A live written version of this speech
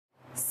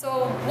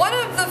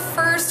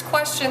first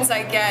questions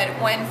I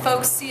get when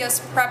folks see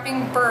us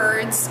prepping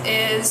birds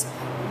is,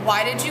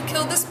 why did you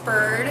kill this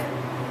bird?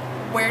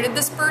 Where did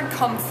this bird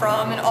come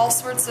from? And all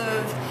sorts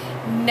of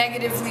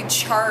negatively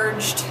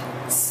charged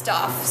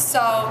stuff.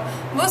 So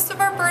most of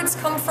our birds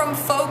come from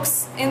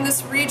folks in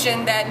this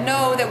region that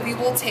know that we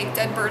will take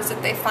dead birds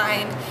that they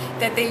find,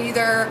 that they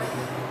either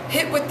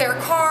hit with their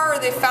car, or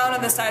they found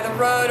on the side of the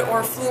road,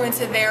 or flew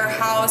into their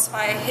house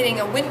by hitting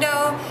a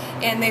window,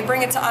 and they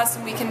bring it to us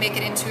and we can make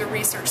it into a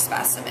research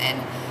specimen.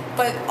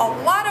 But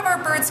a lot of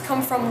our birds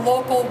come from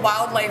local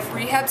wildlife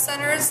rehab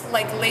centers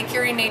like Lake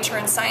Erie Nature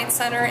and Science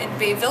Center in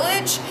Bay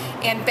Village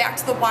and Back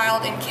to the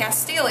Wild in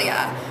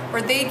Castalia,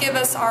 where they give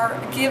us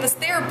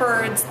their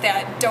birds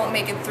that don't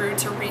make it through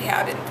to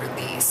rehab and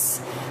release.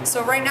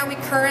 So right now we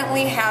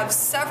currently have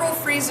several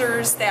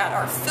freezers that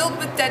are filled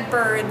with dead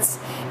birds,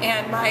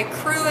 and my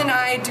crew and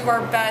I do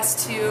our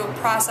best to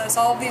process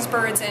all of these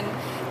birds and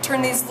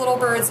turn these little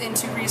birds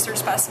into research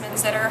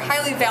specimens that are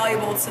highly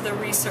valuable to the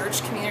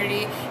research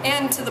community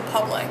and to the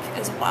public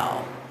as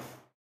well.